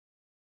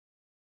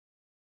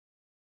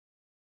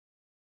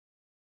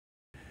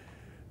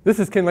This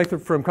is Ken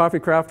Lathrop from Coffee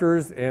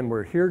Crafters, and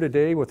we're here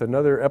today with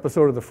another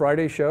episode of the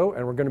Friday Show,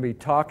 and we're going to be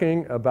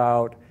talking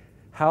about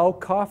how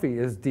coffee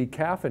is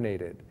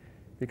decaffeinated.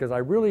 Because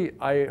I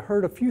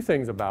heard a few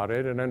things about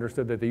it and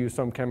understood that they use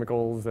some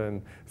chemicals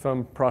and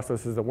some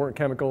processes that weren't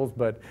chemicals,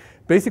 but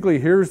basically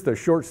here's the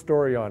short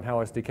story on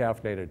how it's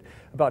decaffeinated.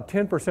 About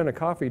 10% of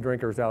coffee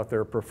drinkers out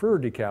there prefer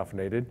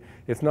decaffeinated.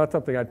 It's not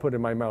something I'd put in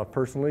my mouth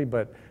personally,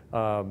 but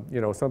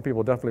some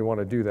people definitely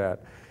want to do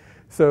that.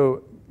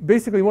 So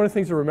basically, one of the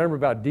things to remember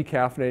about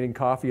decaffeinating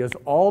coffee is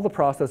all the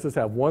processes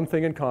have one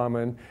thing in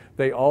common.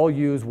 They all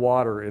use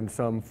water in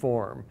some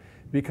form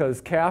because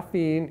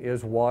caffeine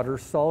is water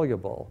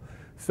soluble.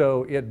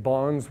 So it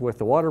bonds with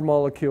the water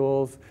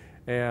molecules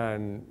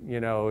and,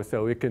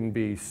 so it can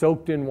be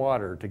soaked in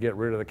water to get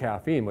rid of the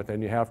caffeine, but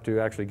then you have to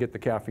actually get the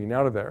caffeine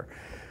out of there.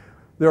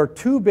 There are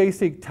two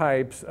basic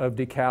types of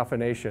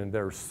decaffeination.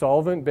 There's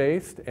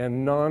solvent-based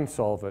and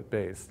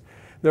non-solvent-based.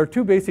 There are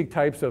two basic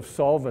types of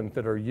solvent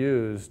that are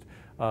used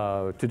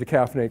to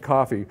decaffeinate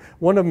coffee.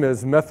 One of them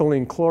is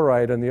methylene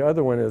chloride and the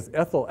other one is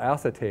ethyl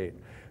acetate.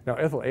 Now,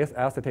 ethyl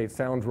acetate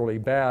sounds really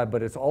bad,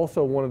 but it's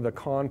also one of the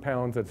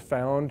compounds that's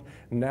found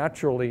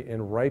naturally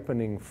in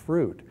ripening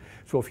fruit.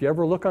 So if you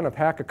ever look on a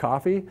pack of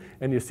coffee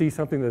and you see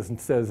something that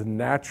says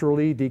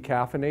naturally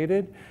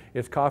decaffeinated,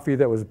 it's coffee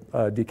that was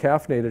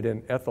decaffeinated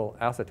in ethyl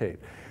acetate.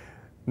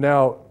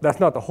 Now, that's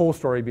not the whole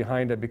story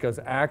behind it because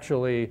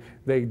actually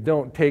they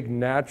don't take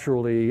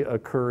naturally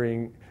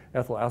occurring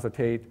ethyl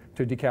acetate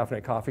to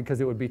decaffeinate coffee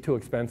because it would be too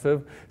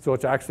expensive. So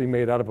it's actually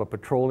made out of a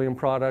petroleum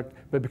product,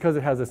 but because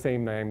it has the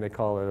same name, they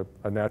call it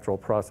a natural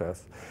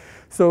process.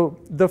 So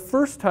the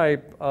first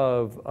type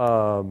of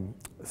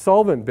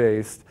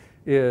solvent-based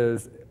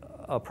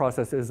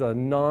process is a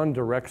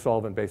non-direct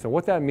solvent-based. And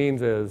what that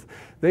means is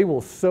they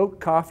will soak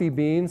coffee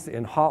beans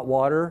in hot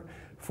water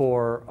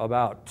for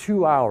about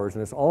 2 hours,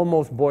 and it's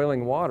almost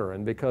boiling water.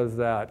 And because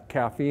that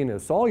caffeine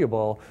is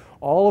soluble,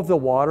 all of the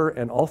water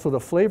and also the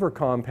flavor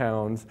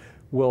compounds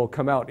will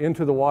come out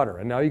into the water.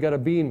 And now you got a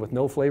bean with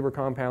no flavor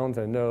compounds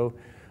and no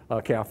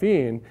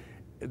caffeine.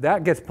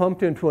 That gets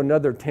pumped into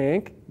another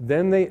tank.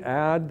 Then they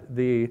add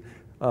the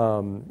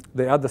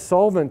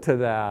solvent to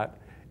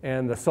that,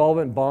 and the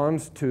solvent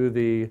bonds to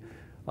the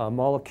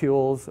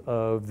molecules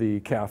of the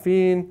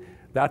caffeine.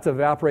 That's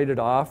evaporated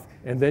off,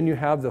 and then you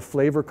have the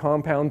flavor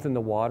compounds in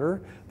the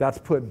water. That's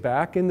put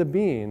back in the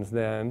beans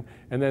then,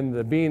 and then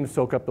the beans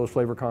soak up those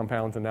flavor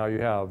compounds, and now you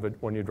have it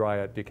when you dry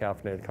it,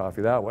 decaffeinated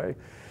coffee that way.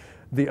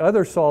 The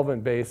other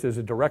solvent base is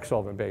a direct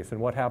solvent base,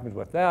 and what happens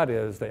with that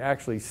is they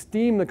actually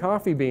steam the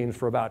coffee beans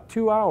for about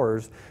 2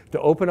 hours to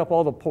open up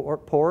all the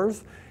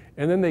pores,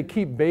 and then they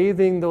keep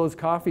bathing those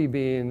coffee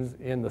beans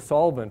in the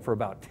solvent for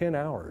about 10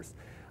 hours.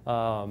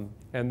 And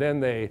then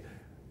they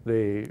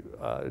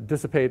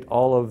dissipate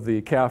all of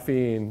the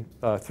caffeine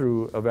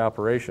through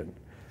evaporation.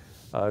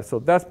 So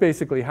that's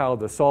basically how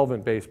the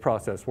solvent-based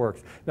process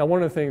works. Now,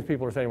 one of the things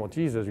people are saying, well,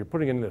 Jesus, you're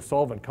putting in this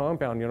solvent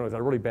compound, is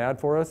that really bad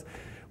for us?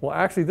 Well,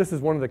 actually, this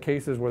is one of the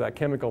cases where that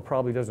chemical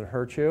probably doesn't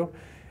hurt you.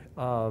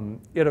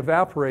 It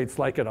evaporates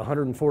like at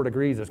 104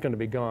 degrees, it's going to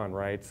be gone,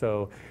 right?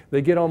 So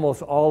they get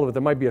almost all of it.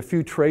 There might be a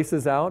few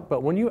traces out,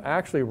 but when you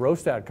actually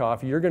roast that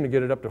coffee, you're going to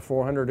get it up to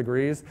 400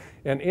 degrees,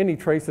 and any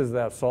traces of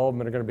that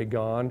solvent are going to be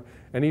gone.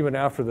 And even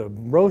after the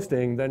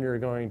roasting, then you're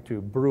going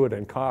to brew it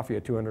in coffee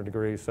at 200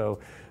 degrees, so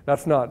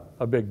that's not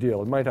a big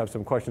deal. It might have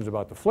some questions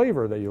about the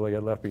flavor that you'll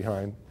get left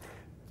behind,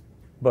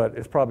 but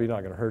it's probably not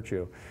going to hurt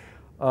you.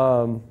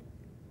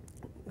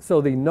 So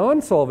the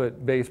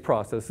non-solvent-based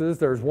processes,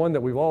 there's one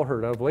that we've all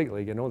heard of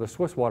lately, the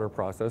Swiss water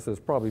process is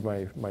probably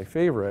my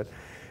favorite.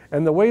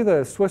 And the way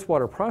the Swiss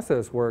water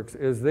process works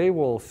is they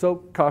will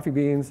soak coffee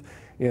beans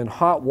in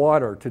hot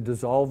water to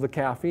dissolve the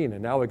caffeine.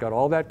 And now we got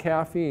all that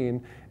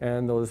caffeine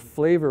and those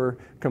flavor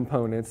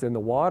components in the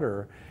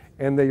water,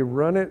 and they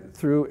run it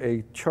through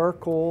a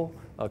charcoal,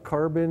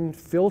 carbon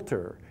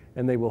filter,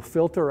 and they will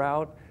filter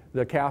out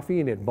the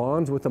caffeine. It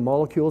bonds with the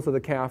molecules of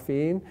the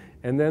caffeine,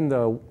 and then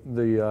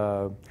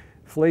the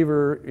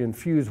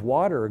flavor-infused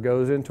water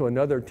goes into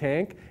another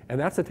tank, and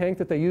that's the tank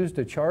that they use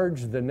to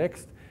charge the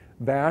next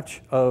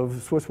batch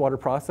of Swiss water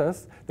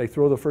process. They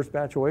throw the first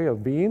batch away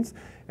of beans,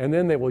 and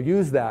then they will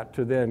use that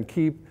to then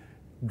keep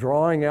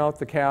drawing out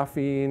the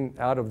caffeine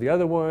out of the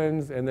other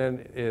ones, and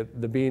then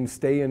the beans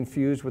stay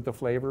infused with the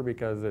flavor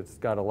because it's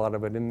got a lot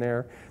of it in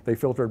there. They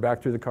filter it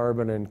back through the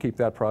carbon and keep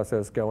that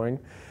process going.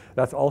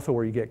 That's also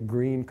where you get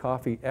green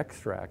coffee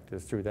extract,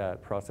 is through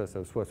that process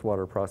of Swiss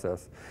water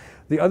process.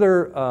 The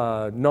other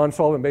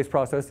non-solvent-based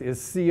process is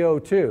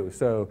CO2.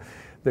 So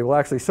they will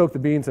actually soak the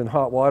beans in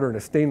hot water in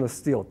a stainless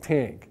steel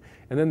tank,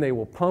 and then they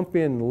will pump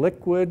in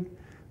liquid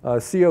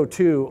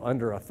CO2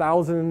 under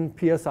 1,000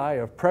 psi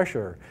of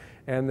pressure,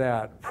 and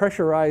that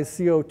pressurized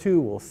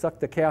CO2 will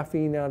suck the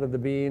caffeine out of the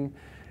bean,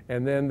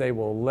 and then they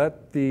will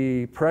let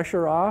the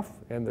pressure off,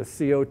 and the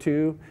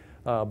CO2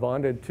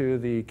 bonded to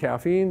the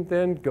caffeine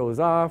then goes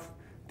off,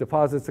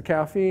 deposits the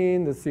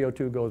caffeine, the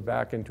CO2 goes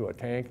back into a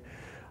tank,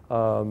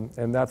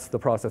 and that's the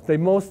process. They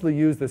mostly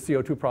use the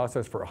CO2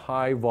 process for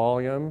high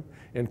volume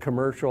in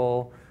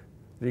commercial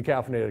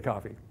decaffeinated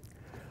coffee.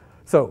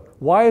 So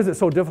why is it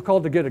so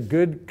difficult to get a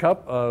good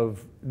cup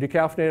of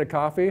decaffeinated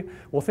coffee?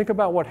 Well, think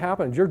about what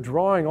happens. You're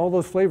drawing all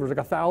those flavors, like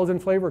 1,000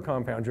 flavor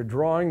compounds. You're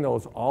drawing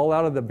those all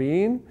out of the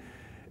bean,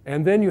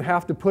 and then you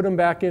have to put them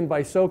back in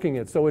by soaking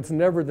it, so it's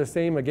never the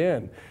same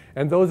again.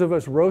 And those of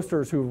us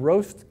roasters who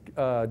roast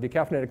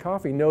decaffeinated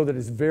coffee know that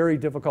it's very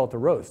difficult to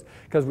roast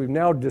because we've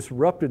now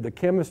disrupted the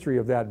chemistry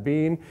of that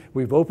bean.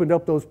 We've opened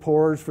up those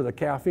pores for the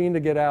caffeine to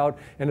get out,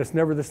 and it's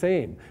never the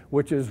same,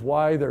 which is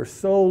why there's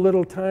so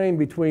little time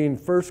between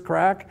first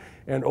crack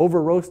and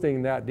over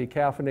roasting that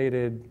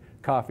decaffeinated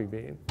coffee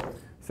bean.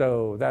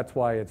 So that's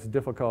why it's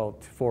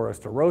difficult for us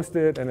to roast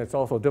it, and it's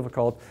also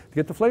difficult to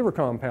get the flavor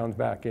compounds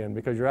back in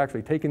because you're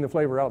actually taking the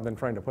flavor out and then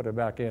trying to put it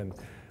back in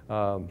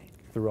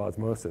through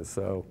osmosis.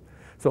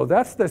 So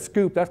that's the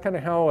scoop. That's kind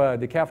of how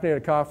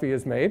decaffeinated coffee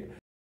is made.